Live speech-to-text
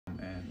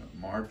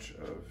March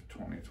of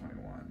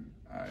 2021,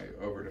 I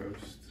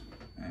overdosed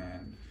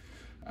and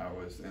I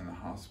was in the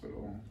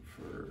hospital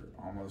for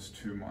almost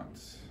 2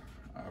 months.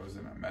 I was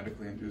in a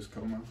medically induced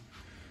coma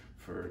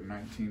for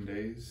 19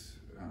 days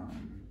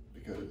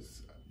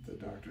because the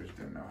doctors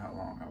didn't know how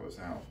long I was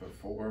out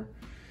before,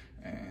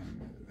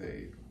 and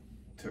they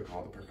took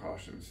all the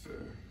precautions to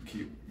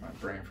keep my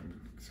brain from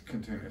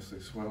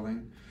continuously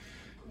swelling.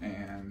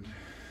 And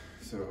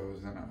so I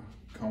was in a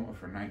coma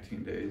for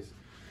 19 days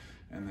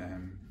and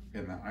then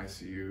in the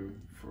ICU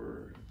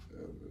for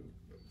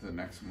the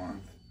next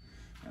month,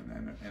 and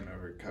then in a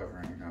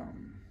recovering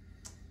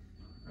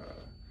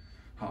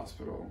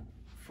hospital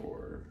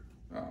for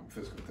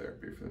physical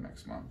therapy for the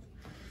next month.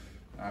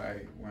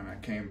 When I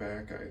came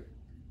back, I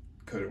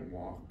couldn't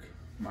walk.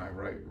 My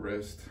right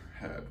wrist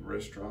had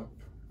wrist drop,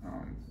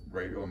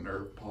 radial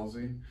nerve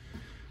palsy,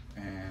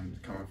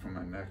 and coming from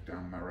my neck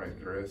down my right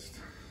wrist,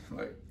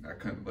 like I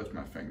couldn't lift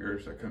my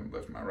fingers, I couldn't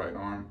lift my right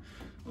arm.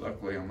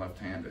 Luckily I'm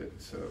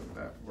left-handed, so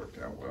that worked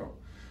out well,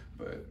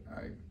 but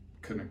I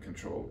couldn't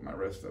control my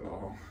wrist at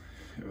all.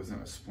 It was in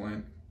a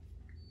splint,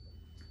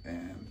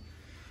 and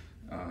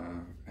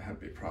it had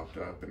to be propped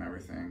up and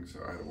everything, so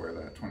I had to wear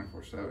that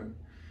 24/7.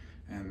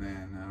 And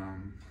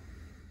then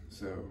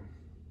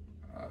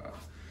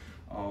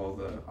all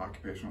the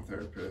occupational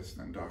therapists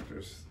and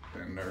doctors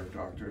and nerve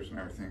doctors and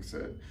everything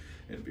said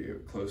it'd be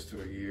close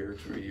to a year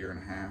to a year and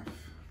a half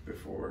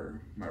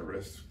before my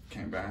wrist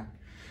came back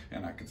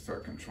and I could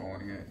start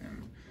controlling it.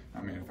 And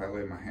I mean, if I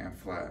laid my hand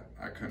flat,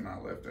 I could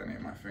not lift any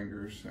of my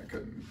fingers. I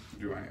couldn't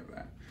do any of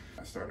that.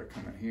 I started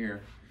coming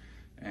here,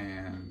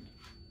 and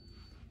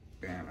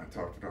I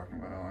talked to Dr.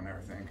 Noel and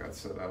everything, got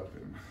set up,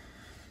 and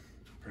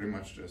pretty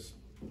much just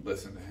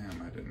listened to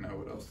him. I didn't know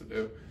what else to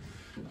do.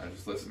 I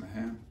just listened to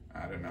him.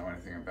 I didn't know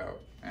anything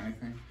about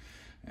anything,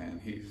 and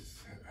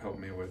he's helped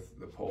me with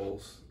the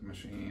Pulse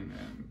machine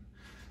and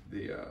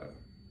the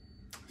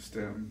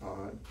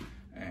StimPod,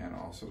 and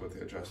also with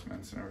the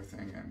adjustments and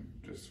everything, and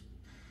I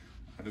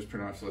just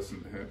pretty much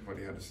listened to him, what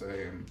he had to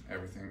say and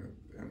everything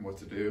and what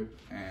to do.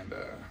 And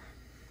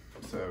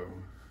so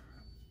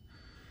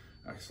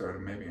I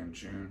started maybe in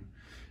June,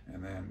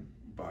 and then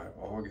by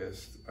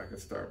August I could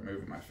start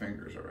moving my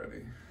fingers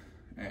already.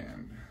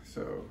 And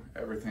so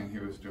everything he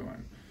was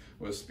doing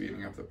was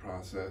speeding up the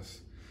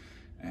process.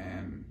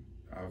 And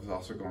I was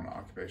also going to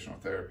occupational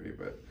therapy,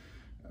 but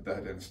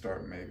that didn't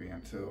start maybe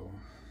until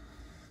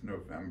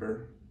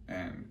November.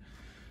 And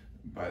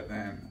by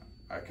then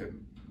I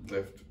could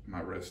lift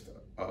my wrist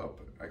up.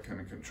 I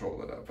couldn't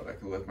control it up, but I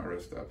could lift my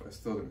wrist up. I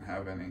still didn't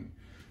have any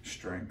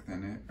strength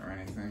in it or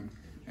anything.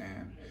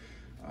 And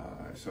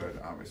so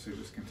I obviously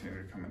just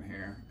continued coming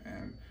here,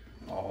 and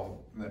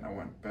then I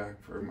went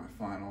back for my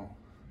final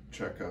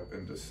checkup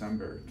in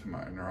December to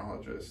my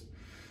neurologist,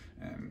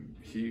 and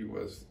he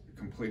was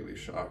completely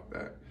shocked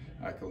that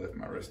I could lift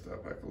my wrist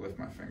up, I could lift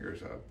my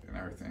fingers up and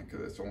everything,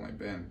 because it's only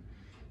been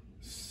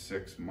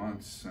 6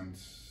 months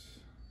since,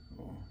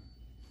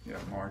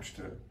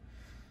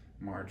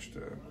 March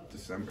to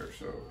December,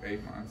 so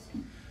 8 months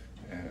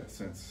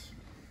since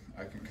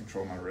I can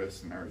control my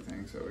wrists and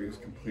everything. So he was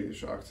completely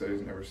shocked, said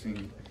he's never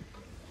seen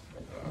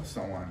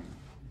someone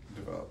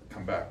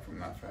come back from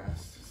that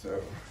fast.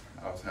 So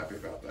I was happy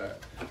about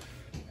that.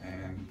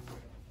 And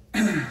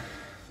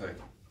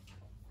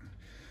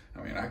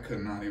I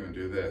could not even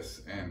do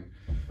this, and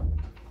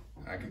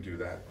I can do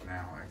that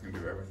now. I can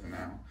do everything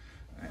now,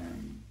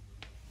 and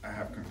I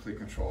have complete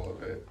control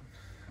of it.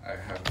 I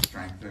have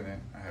strength in it,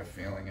 I have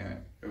feeling in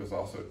it. It was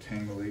also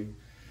tingly,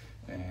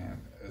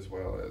 and as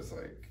well as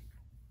like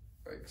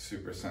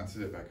super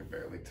sensitive. I could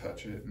barely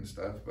touch it and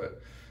stuff,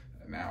 but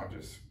now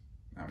just,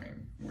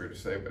 weird to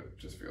say, but it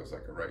just feels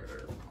like a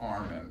regular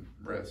arm and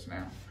wrist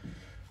now.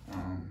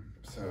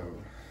 So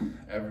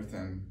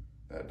everything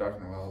that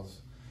Dr.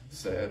 Noel's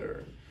said,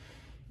 or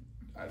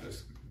I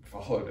just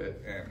followed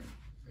it, and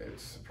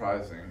it's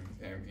surprising,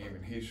 and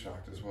even he's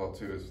shocked as well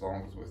too, as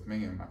long as with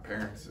me and my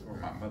parents or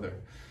my mother.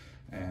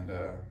 And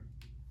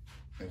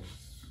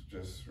it's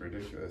just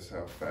ridiculous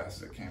how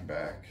fast it came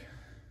back,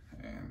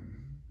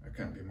 and I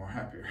couldn't be more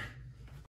happier.